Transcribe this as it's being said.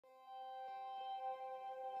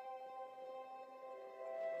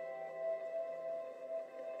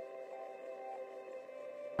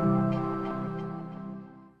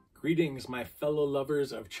Greetings, my fellow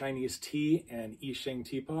lovers of Chinese tea and Yixing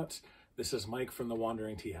teapots. This is Mike from the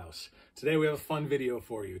Wandering Tea House. Today we have a fun video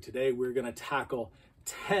for you. Today we're going to tackle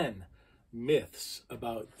 10 myths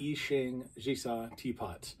about Yixing zisha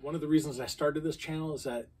teapots. One of the reasons I started this channel is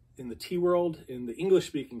that in the tea world, in the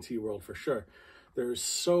English-speaking tea world for sure, there's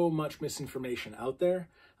so much misinformation out there,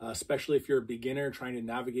 especially if you're a beginner trying to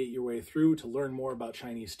navigate your way through to learn more about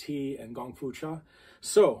Chinese tea and gongfu cha.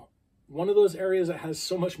 So one of those areas that has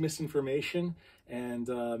so much misinformation and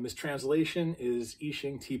mistranslation is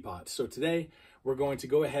Yixing teapots. So today we're going to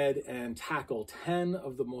go ahead and tackle 10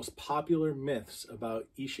 of the most popular myths about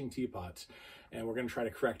Yixing teapots, and we're going to try to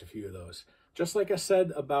correct a few of those. Just like I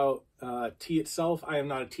said about tea itself, I am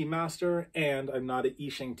not a tea master and I'm not a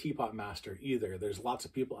Yixing teapot master either. There's lots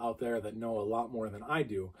of people out there that know a lot more than I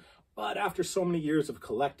do, but after so many years of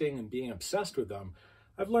collecting and being obsessed with them,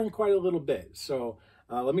 I've learned quite a little bit. So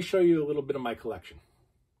let me show you a little bit of my collection.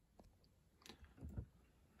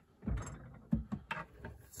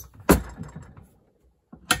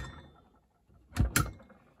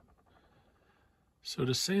 So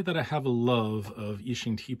to say that I have a love of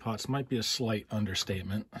Yixing teapots might be a slight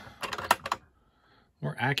understatement.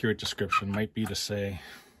 More accurate description might be to say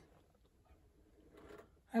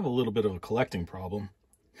I have a little bit of a collecting problem.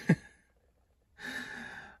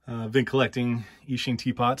 I've been collecting Yixing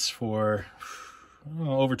teapots for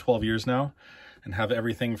over 12 years now, and have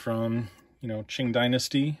everything from, Qing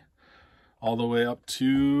Dynasty all the way up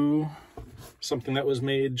to something that was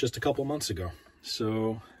made just a couple months ago.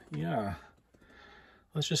 So yeah,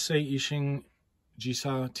 let's just say Yixing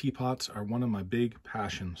zisha teapots are one of my big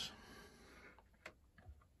passions.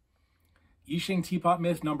 Yixing teapot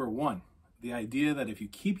myth number 1. The idea that if you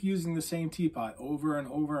keep using the same teapot over and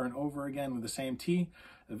over and over again with the same tea,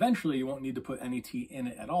 eventually you won't need to put any tea in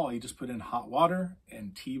it at all. You just put in hot water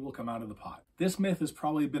and tea will come out of the pot. This myth has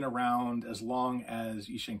probably been around as long as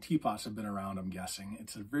Yixing teapots have been around, I'm guessing.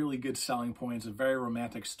 It's a really good selling point. It's a very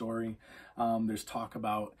romantic story. There's talk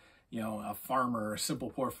about a farmer, a simple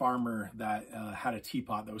poor farmer that had a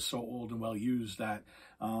teapot that was so old and well used that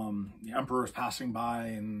the emperor was passing by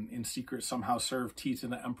and in secret somehow served tea to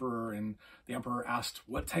the emperor, and the emperor asked,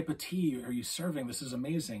 "What type of tea are you serving? This is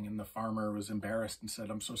amazing." And the farmer was embarrassed and said,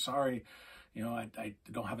 "I'm so sorry, I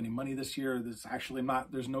don't have any money this year.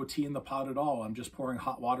 There's no tea in the pot at all. I'm just pouring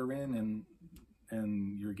hot water in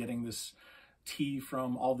and you're getting this tea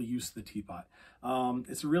from all the use of the teapot."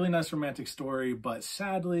 It's a really nice romantic story, but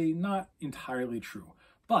sadly not entirely true.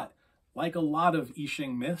 But like a lot of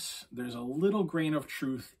Yixing myths, there's a little grain of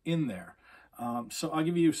truth in there. So I'll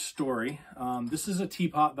give you a story. This is a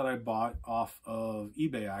teapot that I bought off of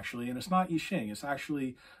eBay actually, and it's not Yixing, it's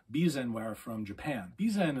actually Bizenware from Japan.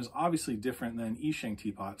 Bizen is obviously different than Yixing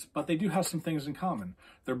teapots, but they do have some things in common.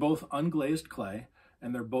 They're both unglazed clay,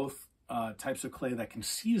 and they're both types of clay that can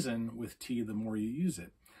season with tea the more you use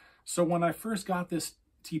it. So when I first got this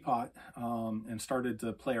teapot and started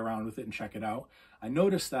to play around with it and check it out, I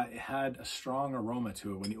noticed that it had a strong aroma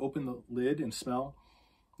to it. When you open the lid and smell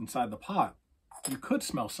inside the pot, you could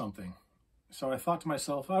smell something. So I thought to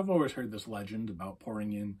myself, I've always heard this legend about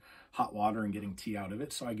pouring in hot water and getting tea out of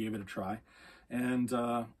it, so I gave it a try. And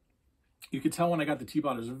you could tell when I got the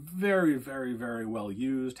teapot, it was very, very, very well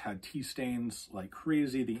used, had tea stains like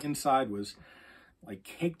crazy. The inside was like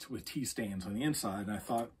caked with tea stains on the inside. And I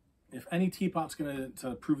thought, if any teapot's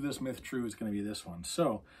to prove this myth true, it's gonna be this one.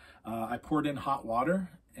 So I poured in hot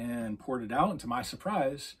water and poured it out, and to my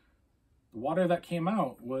surprise, the water that came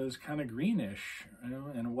out was kind of greenish,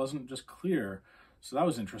 and it wasn't just clear. So that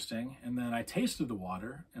was interesting. And then I tasted the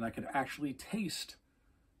water, and I could actually taste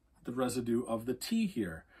the residue of the tea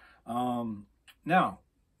here. Now,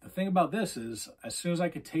 the thing about this is, as soon as I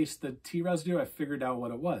could taste the tea residue, I figured out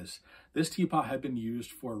what it was. This teapot had been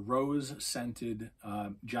used for rose-scented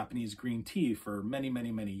Japanese green tea for many,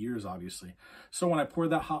 many, many years, obviously. So when I poured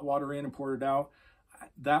that hot water in and poured it out,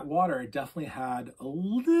 that water definitely had a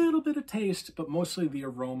little bit of taste, but mostly the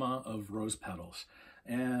aroma of rose petals.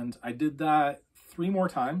 And I did that 3 more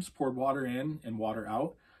times, poured water in and water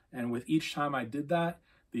out. And with each time I did that,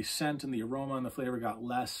 the scent and the aroma and the flavor got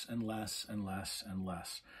less and less and less and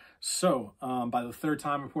less. So by the 3rd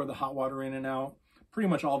time I poured the hot water in and out, pretty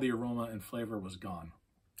much all the aroma and flavor was gone.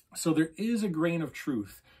 So there is a grain of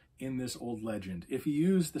truth in this old legend. If you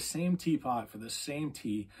use the same teapot for the same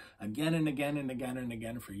tea again and again and again and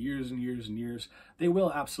again for years and years and years, they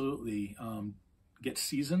will absolutely get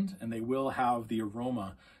seasoned, and they will have the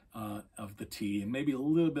aroma of the tea and maybe a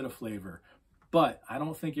little bit of flavor. But I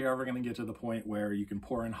don't think you're ever going to get to the point where you can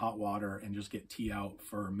pour in hot water and just get tea out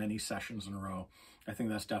for many sessions in a row. I think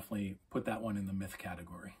that's definitely, put that one in the myth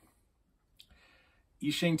category.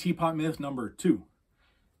 Yixing teapot myth number 2.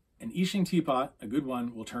 An Yixing teapot, a good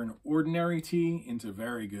one, will turn ordinary tea into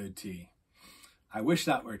very good tea. I wish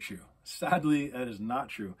that were true. Sadly, that is not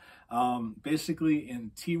true. Basically,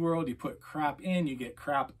 in tea world, you put crap in, you get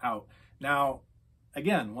crap out. Now,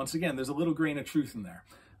 once again, there's a little grain of truth in there.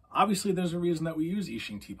 Obviously, there's a reason that we use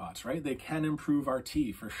Yixing teapots, right? They can improve our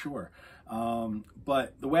tea for sure.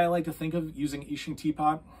 But the way I like to think of using Yixing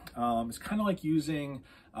teapot is kind of like using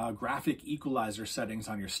graphic equalizer settings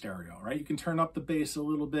on your stereo, right? You can turn up the bass a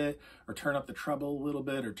little bit, or turn up the treble a little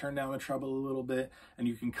bit, or turn down the treble a little bit, and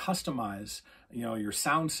you can customize, your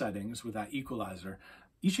sound settings with that equalizer.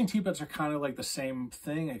 Yixing teapots are kind of like the same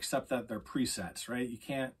thing, except that they're presets, right?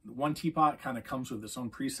 One teapot kind of comes with its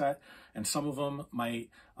own preset, and some of them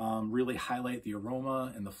might really highlight the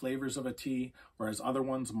aroma and the flavors of a tea, whereas other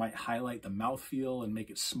ones might highlight the mouthfeel and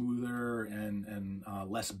make it smoother and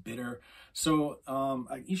less bitter. So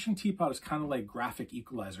a Yixing teapot is kind of like graphic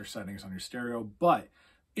equalizer settings on your stereo, but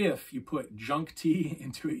if you put junk tea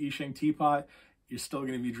into a Yixing teapot, you're still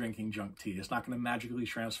going to be drinking junk tea. It's not going to magically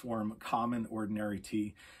transform common, ordinary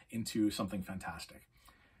tea into something fantastic.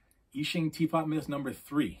 Yixing teapot myth number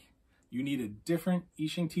 3. You need a different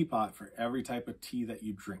Yixing teapot for every type of tea that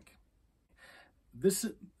you drink. This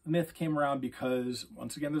myth came around because,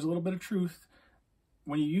 once again, there's a little bit of truth.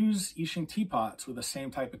 When you use Yixing teapots with the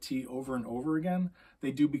same type of tea over and over again,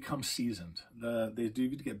 they do become seasoned. They do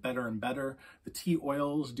get better and better. The tea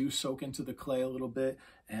oils do soak into the clay a little bit,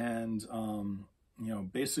 and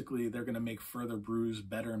basically they're going to make further brews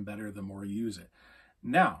better and better the more you use it.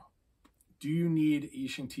 Now, do you need a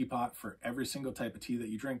Yixing teapot for every single type of tea that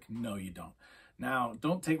you drink? No, you don't. Now,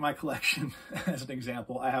 don't take my collection as an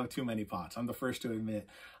example. I have too many pots. I'm the first to admit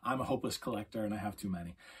I'm a hopeless collector and I have too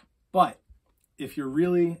many. But if you're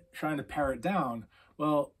really trying to pare it down,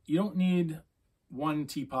 well, you don't need one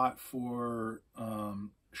teapot for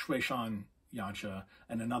Shuishan Yancha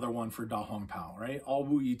and another one for Da Hong Pao, right? All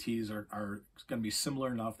Wu Yi teas are going to be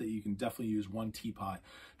similar enough that you can definitely use one teapot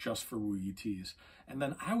just for Wu Yi teas. And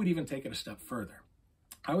then I would even take it a step further.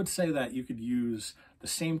 I would say that you could use the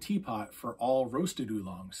same teapot for all roasted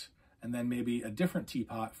oolongs, and then maybe a different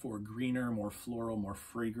teapot for greener, more floral, more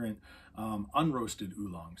fragrant, unroasted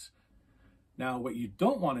oolongs. Now, what you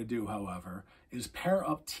don't want to do, however, is pair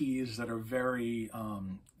up teas that are very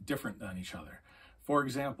different than each other. For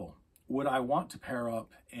example, would I want to pair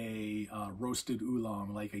up a roasted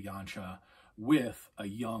oolong like a yancha with a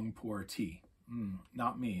young pour tea?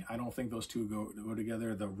 Not me. I don't think those two go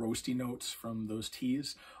together. The roasty notes from those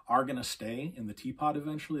teas are going to stay in the teapot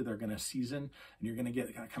eventually. They're going to season, and you're going to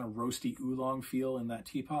get that kind of roasty oolong feel in that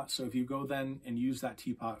teapot. So if you go then and use that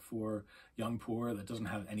teapot for young pour that doesn't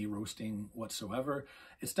have any roasting whatsoever,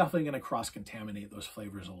 it's definitely going to cross-contaminate those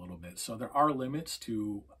flavors a little bit. So there are limits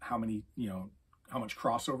to how many, how much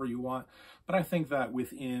crossover you want. But I think that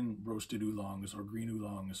within roasted oolongs or green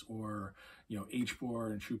oolongs or, H-pour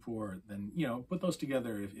and Chu-pour, then, put those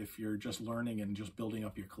together if you're just learning and just building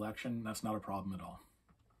up your collection. That's not a problem at all.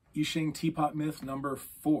 Yixing teapot myth number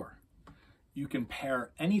 4. You can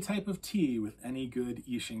pair any type of tea with any good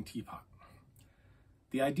Yixing teapot.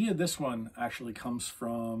 The idea of this one actually comes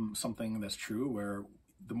from something that's true, where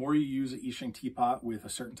the more you use a Yixing teapot with a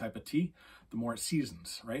certain type of tea, the more it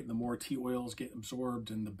seasons, right? The more tea oils get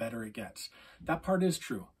absorbed and the better it gets. That part is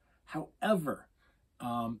true. However,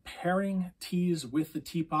 pairing teas with the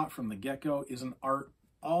teapot from the get-go is an art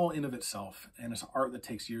all in of itself, and it's an art that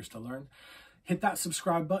takes years to learn. Hit that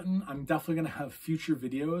subscribe button. I'm definitely going to have future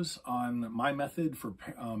videos on my method for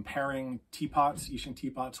pairing teapots, Yixing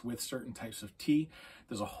teapots, with certain types of tea.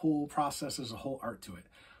 There's a whole process, there's a whole art to it.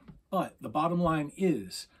 But the bottom line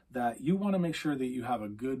is that you want to make sure that you have a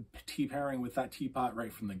good tea pairing with that teapot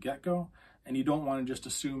right from the get-go. And you don't want to just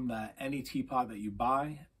assume that any teapot that you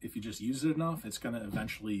buy, if you just use it enough, it's going to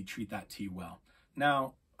eventually treat that tea well.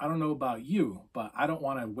 Now, I don't know about you, but I don't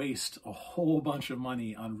want to waste a whole bunch of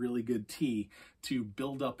money on really good tea to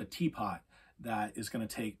build up a teapot that is going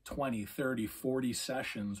to take 20, 30, 40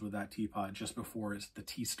 sessions with that teapot just before the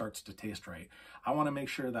tea starts to taste right. I want to make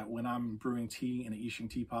sure that when I'm brewing tea in a Yixing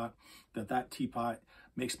teapot, that teapot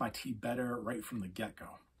makes my tea better right from the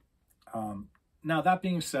get-go. Now, that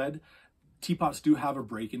being said, teapots do have a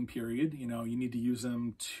break-in period. You need to use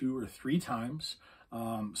them 2 or 3 times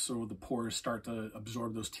so the pores start to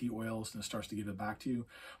absorb those tea oils and it starts to give it back to you.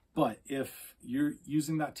 But if you're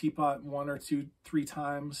using that teapot 1 or 2, 3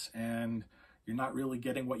 times and you're not really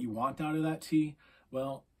getting what you want out of that tea,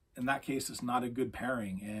 well, in that case, it's not a good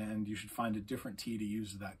pairing and you should find a different tea to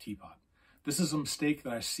use that teapot. This is a mistake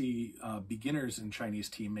that I see beginners in Chinese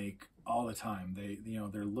tea make all the time.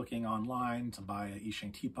 They're looking online to buy a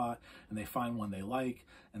Yixing teapot, and they find one they like,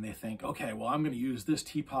 and they think, okay, well, I'm going to use this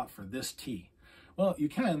teapot for this tea. Well, you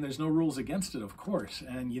can. There's no rules against it, of course,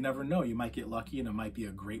 and you never know. You might get lucky, and it might be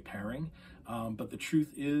a great pairing. But the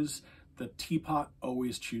truth is, the teapot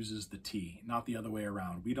always chooses the tea, not the other way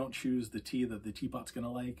around. We don't choose the tea that the teapot's going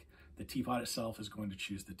to like. The teapot itself is going to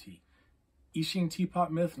choose the tea. Yixing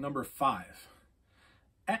teapot myth number 5.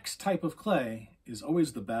 X type of clay is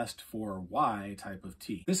always the best for Y type of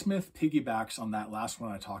tea. This myth piggybacks on that last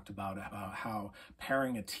one I talked about how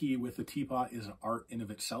pairing a tea with a teapot is an art in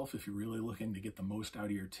of itself if you're really looking to get the most out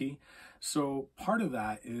of your tea. So part of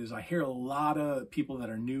that is I hear a lot of people that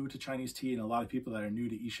are new to Chinese tea and a lot of people that are new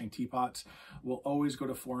to Yixing teapots will always go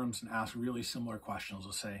to forums and ask really similar questions.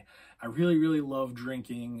 They'll say, I really, really love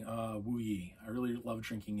drinking Wu Yi. I really love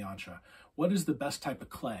drinking Yancha. What is the best type of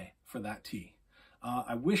clay for that tea?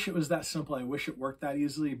 I wish it was that simple. I wish it worked that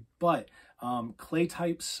easily, but clay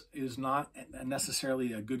types is not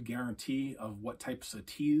necessarily a good guarantee of what types of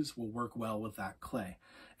teas will work well with that clay.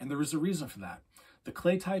 And there is a reason for that. The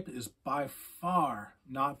clay type is by far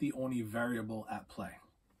not the only variable at play.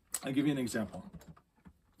 I'll give you an example.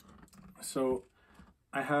 So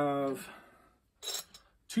I have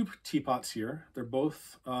 2 teapots here. They're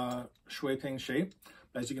both shui ping shape.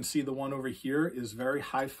 As you can see, the one over here is very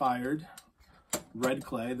high-fired red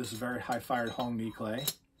clay. This is very high-fired Hongni clay.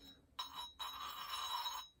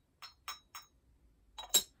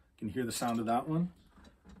 You can hear the sound of that one.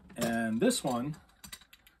 And this one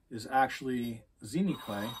is actually Zini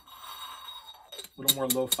clay, a little more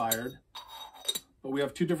low-fired. But we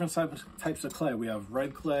have 2 different types of clay. We have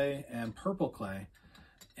red clay and purple clay.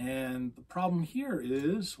 And the problem here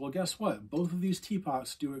is, well, guess what? Both of these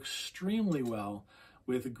teapots do extremely well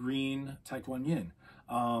with green Taekwonyin.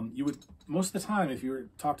 You would, most of the time, if you were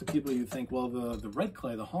to talk to people, you'd think, well, the red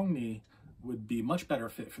clay, the Hongni, would be much better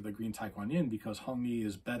fit for the green Taekwonyin because Hongni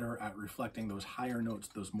is better at reflecting those higher notes,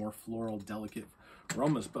 those more floral, delicate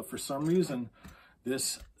aromas. But for some reason,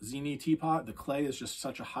 this Zini teapot, the clay is just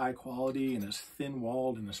such a high quality and is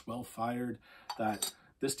thin-walled and is well-fired that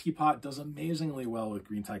this teapot does amazingly well with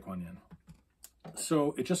green Taekwonyin.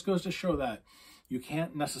 So it just goes to show that you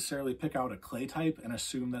can't necessarily pick out a clay type and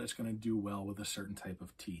assume that it's going to do well with a certain type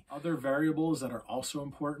of tea. Other variables that are also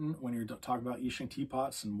important when you're talking about Yixing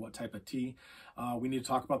teapots and what type of tea, we need to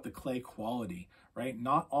talk about the clay quality, right?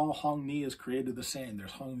 Not all Hongni is created the same.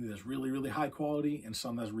 There's Hongni that's really, really high quality and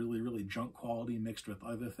some that's really, really junk quality mixed with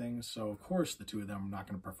other things. So of course the 2 of them are not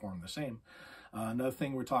going to perform the same. Another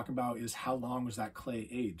thing we're talking about is how long was that clay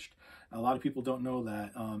aged. Now, a lot of people don't know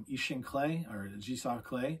that Yixing clay or zisha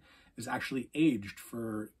clay is actually aged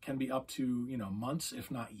for, can be up to, months, if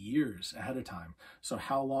not years ahead of time. So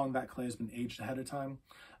how long that clay has been aged ahead of time.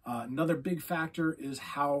 Another big factor is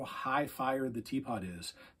how high fired the teapot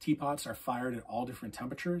is. Teapots are fired at all different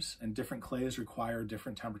temperatures and different clays require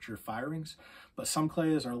different temperature firings. But some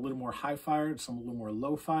clays are a little more high fired, some a little more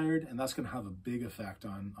low fired, and that's going to have a big effect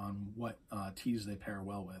on what teas they pair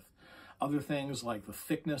well with. Other things like the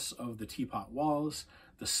thickness of the teapot walls,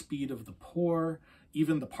 the speed of the pour,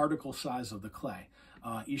 even the particle size of the clay.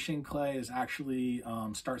 Yixing clay is actually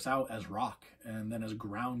starts out as rock and then is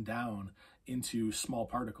ground down into small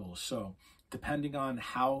particles. So depending on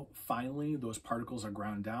how finely those particles are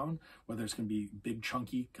ground down, whether it's going to be big,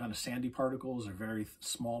 chunky, kind of sandy particles or very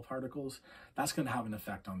small particles, that's going to have an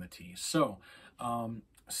effect on the tea. So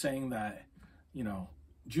saying that,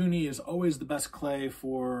 Juni is always the best clay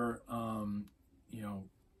for,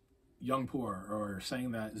 young pour, or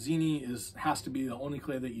saying that Zini has to be the only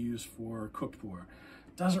clay that you use for cooked pour.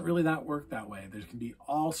 Doesn't really work that way. There can be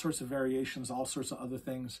all sorts of variations, all sorts of other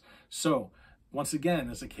things. So once again,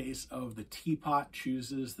 it's a case of the teapot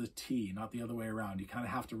chooses the tea, not the other way around. You kind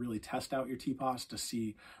of have to really test out your teapots to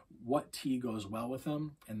see what tea goes well with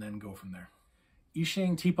them and then go from there.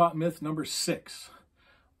 Yixing teapot myth number 6.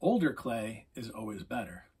 Older clay is always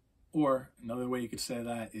better. Or another way you could say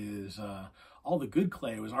that is all the good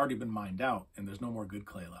clay has already been mined out and there's no more good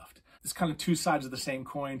clay left. It's kind of 2 sides of the same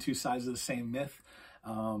coin, 2 sides of the same myth.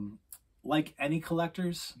 Like any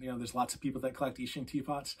collectors, there's lots of people that collect Yixing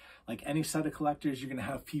teapots. Like any set of collectors, you're going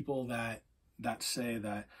to have people that say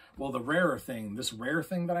that, well, this rare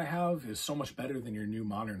thing that I have is so much better than your new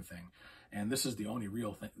modern thing. And this is the only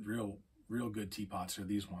real good teapots are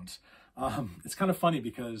these ones. It's kind of funny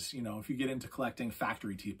because, if you get into collecting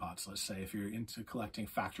factory teapots, let's say, if you're into collecting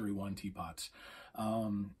factory 1 teapots,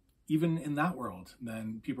 even in that world,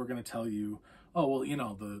 then people are going to tell you, oh, well, you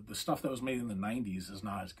know, the stuff that was made in the 90s is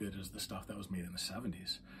not as good as the stuff that was made in the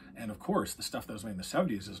 70s. And of course, the stuff that was made in the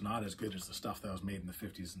 70s is not as good as the stuff that was made in the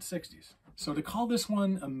 50s and 60s. So to call this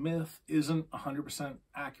one a myth isn't 100%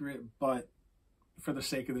 accurate, but for the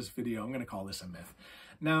sake of this video, I'm going to call this a myth.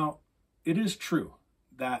 Now, it is true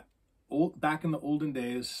that back in the olden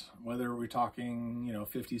days, whether we're talking, you know,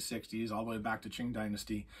 50s, 60s, all the way back to Qing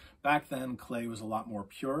Dynasty, back then clay was a lot more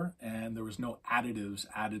pure and there was no additives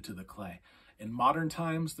added to the clay. In modern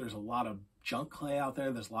times, there's a lot of junk clay out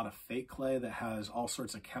there. There's a lot of fake clay that has all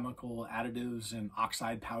sorts of chemical additives and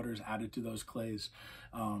oxide powders added to those clays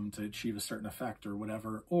to achieve a certain effect or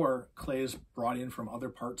whatever. Or clays brought in from other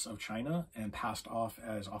parts of China and passed off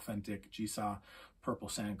as authentic zisha purple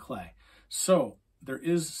sand clay. So there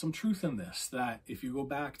is some truth in this, that if you go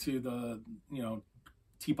back to the, you know,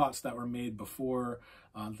 teapots that were made before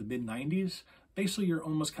the mid-90s, basically you're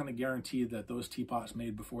almost kind of guaranteed that those teapots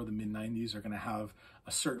made before the mid-90s are going to have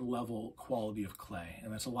a certain level quality of clay,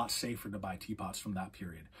 and it's a lot safer to buy teapots from that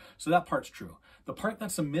period. So that part's true. The part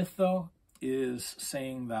that's a myth, though, is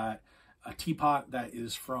saying that a teapot that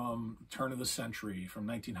is from turn of the century, from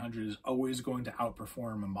 1900, is always going to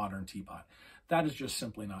outperform a modern teapot. That is just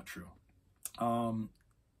simply not true.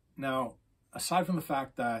 Now, aside from the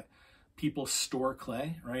fact that people store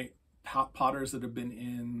clay, right? Potters that have been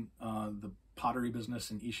in the pottery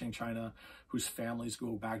business in Yixing, China, whose families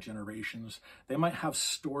go back generations, they might have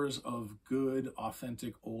stores of good,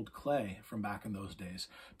 authentic old clay from back in those days.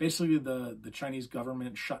 Basically, the Chinese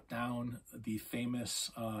government shut down the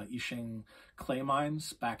famous Yixing clay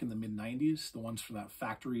mines back in the mid-90s, the ones for that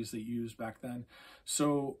factories that used back then.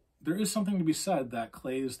 So there is something to be said that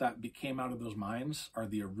clays that came out of those mines are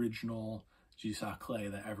the original zisha clay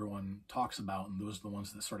that everyone talks about, and those are the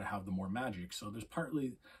ones that sort of have the more magic. So that's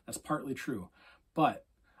partly true. But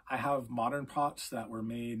I have modern pots that were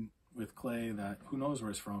made with clay that who knows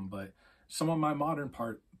where it's from, but some of my modern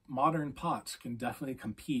pots can definitely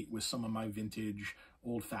compete with some of my vintage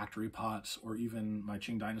old factory pots, or even my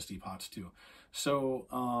Qing Dynasty pots too.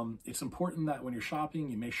 So it's important that when you're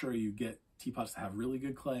shopping, you make sure you get teapots that have really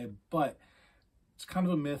good clay, but it's kind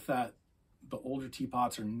of a myth that the older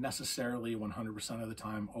teapots are necessarily 100% of the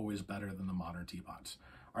time always better than the modern teapots.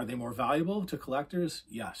 Are they more valuable to collectors?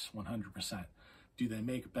 Yes, 100%. Do they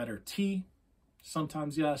make better tea?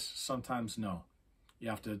 Sometimes yes, sometimes no. You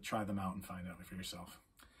have to try them out and find out for yourself.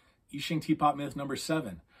 Yixing teapot myth number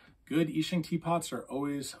 7. Good Yixing teapots are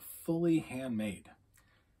always fully handmade.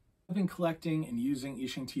 I've been collecting and using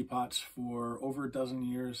Yixing teapots for over a dozen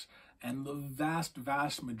years, and the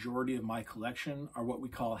vast majority of my collection are what we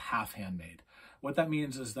call half handmade. What that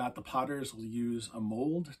means is that the potters will use a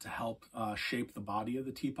mold to help shape the body of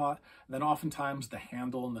the teapot. And then oftentimes the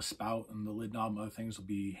handle and the spout and the lid knob and other things will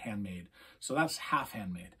be handmade. So that's half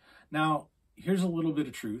handmade. Now, here's a little bit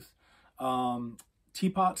of truth.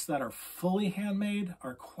 Teapots that are fully handmade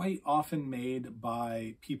are quite often made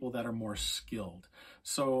by people that are more skilled.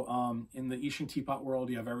 So in the Yixing teapot world,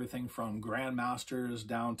 you have everything from grandmasters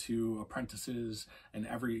down to apprentices and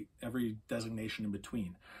every designation in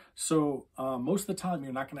between. So most of the time,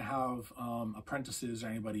 you're not going to have apprentices or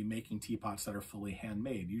anybody making teapots that are fully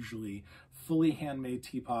handmade. Usually, fully handmade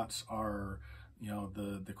teapots are, you know,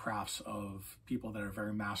 the crafts of people that are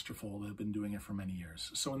very masterful, that have been doing it for many years.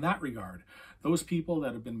 So in that regard, those people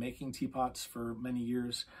that have been making teapots for many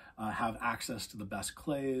years have access to the best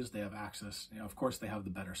clays. They have access, you know, of course, they have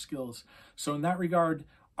the better skills. So in that regard,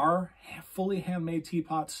 are fully handmade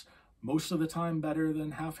teapots most of the time better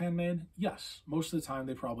than half handmade? Yes, most of the time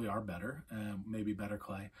they probably are better, maybe better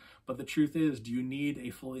clay. But the truth is, do you need a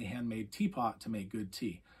fully handmade teapot to make good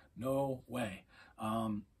tea? No way.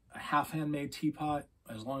 A half handmade teapot,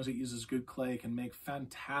 as long as it uses good clay, can make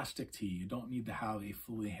fantastic tea. You don't need to have a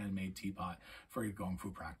fully handmade teapot for your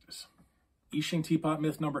gongfu practice. Yixing teapot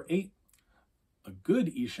myth number 8. A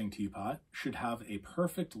good Yixing teapot should have a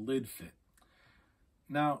perfect lid fit.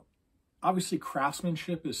 Now, obviously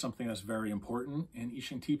craftsmanship is something that's very important in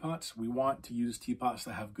Yixing teapots. We want to use teapots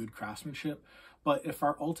that have good craftsmanship. But if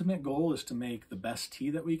our ultimate goal is to make the best tea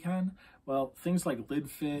that we can, well, things like lid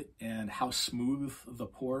fit and how smooth the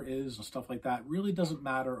pour is and stuff like that really doesn't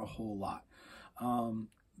matter a whole lot.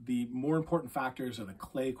 The more important factors are the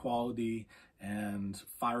clay quality and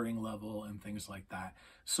firing level and things like that.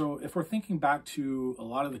 So if we're thinking back to a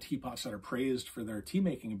lot of the teapots that are praised for their tea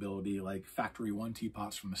making ability, like Factory One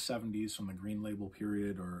teapots from the 70s, from the Green Label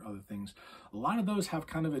period or other things, a lot of those have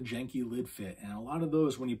kind of a janky lid fit. And a lot of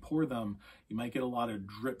those, when you pour them, you might get a lot of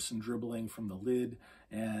drips and dribbling from the lid,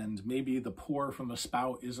 and maybe the pour from the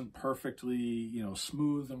spout isn't perfectly, you know,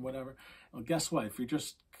 smooth and whatever. Well, guess what? If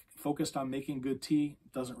focused on making good tea,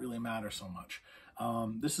 doesn't really matter so much.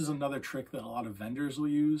 This is another trick that a lot of vendors will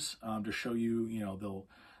use to show you,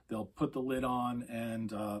 they'll put the lid on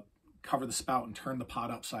and cover the spout and turn the pot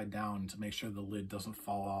upside down to make sure the lid doesn't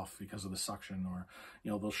fall off because of the suction, or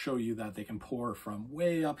they'll show you that they can pour from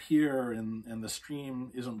way up here and the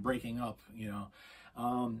stream isn't breaking up.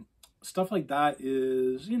 Stuff like that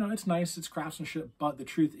is, it's nice, it's craftsmanship, but the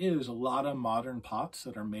truth is a lot of modern pots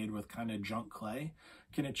that are made with kind of junk clay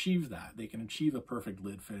can achieve that. They can achieve a perfect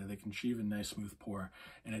lid fit, they can achieve a nice smooth pour,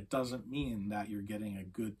 and it doesn't mean that you're getting a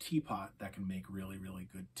good teapot that can make really, really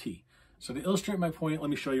good tea. So to illustrate my point, let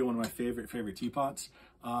me show you one of my favorite teapots.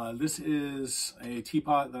 This is a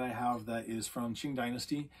teapot that I have that is from Qing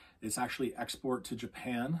Dynasty. It's actually export to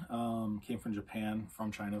Japan, came from Japan,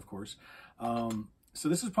 from China, of course. So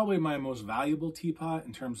this is probably my most valuable teapot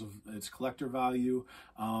in terms of its collector value.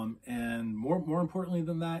 And more importantly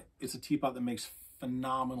than that, it's a teapot that makes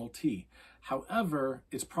phenomenal tea. However,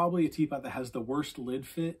 it's probably a teapot that has the worst lid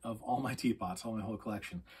fit of all my teapots, all my whole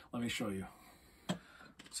collection. Let me show you.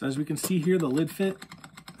 So as we can see here, the lid fit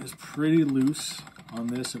is pretty loose on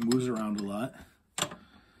this. It moves around a lot,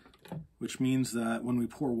 which means that when we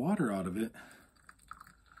pour water out of it,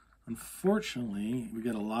 unfortunately, we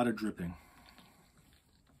get a lot of dripping.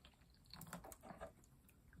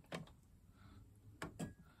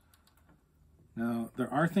 Now,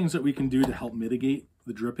 there are things that we can do to help mitigate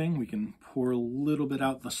the dripping. We can pour a little bit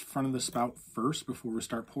out the front of the spout first before we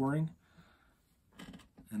start pouring.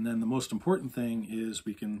 And then the most important thing is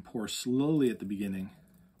we can pour slowly at the beginning.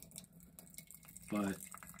 But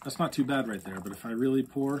that's not too bad right there. But if I really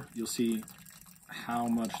pour, you'll see how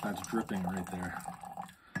much that's dripping right there.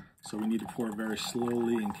 So we need to pour very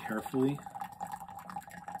slowly and carefully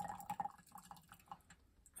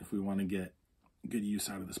if we want to get good use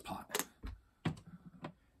out of this pot.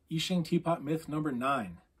 Yixing teapot myth number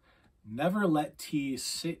 9. Never let tea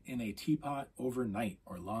sit in a teapot overnight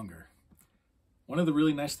or longer. One of the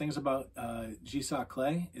really nice things about zisha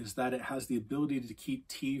clay is that it has the ability to keep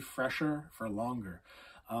tea fresher for longer.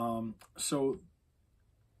 So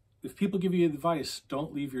if people give you advice,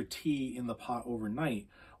 don't leave your tea in the pot overnight,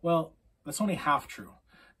 well, that's only half true.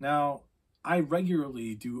 Now, I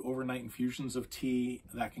regularly do overnight infusions of tea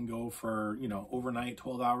that can go for, overnight,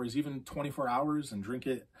 12 hours, even 24 hours, and drink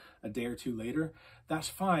it a day or two later. That's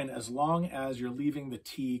fine as long as you're leaving the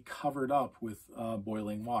tea covered up with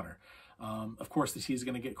boiling water. Of course, the tea is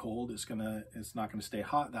going to get cold. It's not going to stay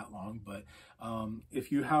hot that long. But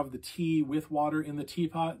if you have the tea with water in the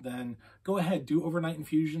teapot, then go ahead, do overnight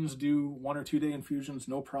infusions, do 1 or 2 day infusions,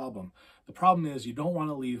 no problem. The problem is you don't want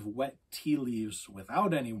to leave wet tea leaves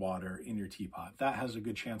without any water in your teapot. That has a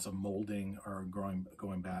good chance of molding or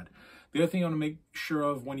going bad. The other thing you want to make sure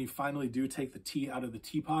of when you finally do take the tea out of the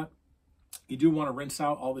teapot, you do want to rinse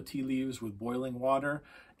out all the tea leaves with boiling water.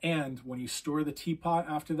 And when you store the teapot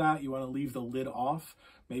after that, you want to leave the lid off,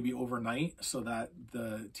 maybe overnight, so that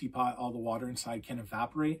the teapot, all the water inside can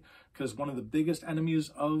evaporate. Because one of the biggest enemies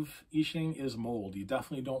of Yixing is mold. You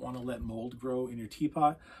definitely don't want to let mold grow in your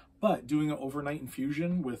teapot. But doing an overnight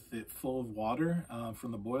infusion with it full of water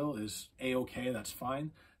from the boil is a-okay, that's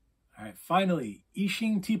fine. All right, finally,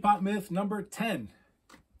 Yixing teapot myth number 10.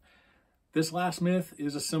 This last myth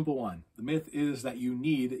is a simple one. The myth is that you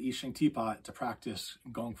need a Yixing teapot to practice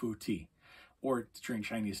gongfu tea or to drink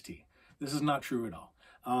Chinese tea. This is not true at all.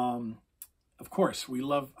 Of course,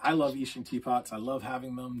 I love Yixing teapots. I love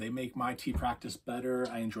having them. They make my tea practice better.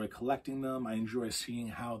 I enjoy collecting them. I enjoy seeing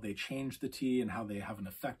how they change the tea and how they have an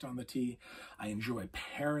effect on the tea. I enjoy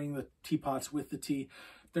pairing the teapots with the tea.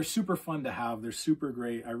 They're super fun to have. They're super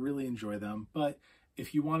great. I really enjoy them. But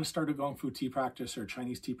if you want to start a gongfu tea practice or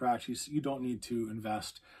Chinese tea practice, you don't need to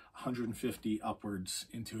invest 150 upwards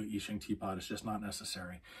into a Yixing teapot. It's just not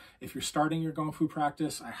necessary. If you're starting your gongfu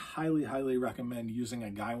practice, I highly, highly recommend using a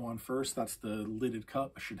gaiwan first. That's the lidded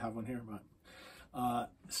cup. I should have one here, but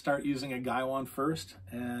start using a gaiwan first,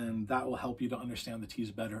 and that will help you to understand the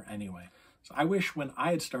teas better anyway. So I wish when I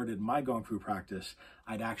had started my gongfu practice,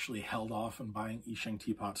 I'd actually held off on buying Yixing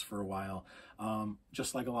teapots for a while.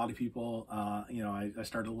 Just like a lot of people, I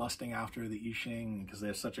started lusting after the Yixing because they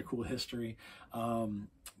have such a cool history.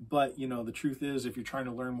 But, the truth is, if you're trying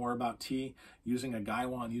to learn more about tea, using a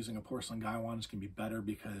gaiwan, using a porcelain gaiwan can be better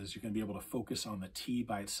because you're going to be able to focus on the tea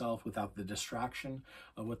by itself without the distraction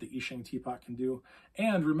of what the Yixing teapot can do.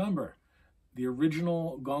 And remember, the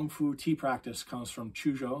original gongfu tea practice comes from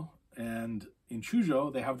Chuzhou. And in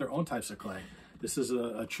Chuzhou, they have their own types of clay. This is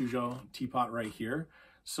a Chuzhou teapot right here.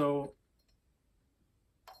 So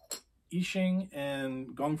Yixing and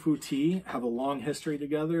gongfu tea have a long history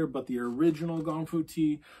together, but the original gongfu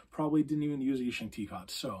tea probably didn't even use Yixing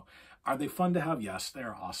teapots. So are they fun to have? Yes,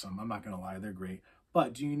 they're awesome. I'm not going to lie, they're great.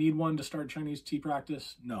 But do you need one to start Chinese tea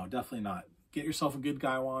practice? No, definitely not. Get yourself a good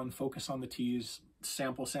gaiwan, focus on the teas,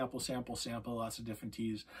 sample, lots of different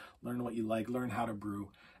teas, learn what you like, learn how to brew.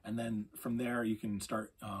 And then from there, you can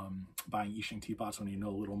start buying Yixing teapots when you know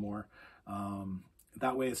a little more.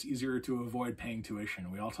 That way it's easier to avoid paying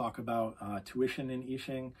tuition. We all talk about tuition in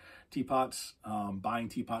Yixing teapots, buying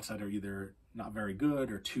teapots that are either not very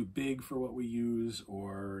good or too big for what we use,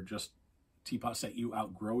 or just teapots that you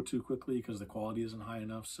outgrow too quickly because the quality isn't high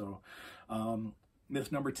enough. So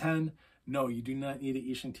myth number 10, no, you do not need a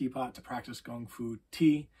Yixing teapot to practice gongfu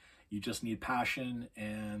tea. You just need passion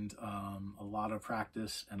and a lot of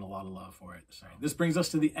practice and a lot of love for it. So this brings us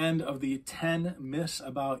to the end of the 10 myths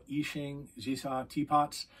about Yixing zisha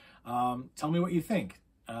teapots. Tell me what you think.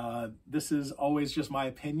 This is always just my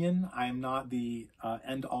opinion. I am not the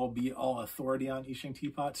end-all be-all authority on Yixing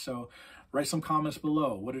teapots. So write some comments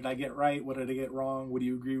below. What did I get right? What did I get wrong? What do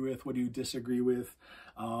you agree with? What do you disagree with?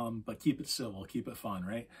 But keep it civil, keep it fun,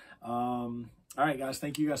 right? All right, guys,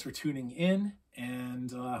 thank you guys for tuning in,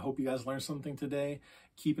 and I hope you guys learned something today.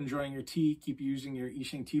 Keep enjoying your tea, keep using your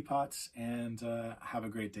Yixing teapots, and have a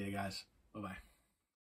great day, guys. Bye-bye.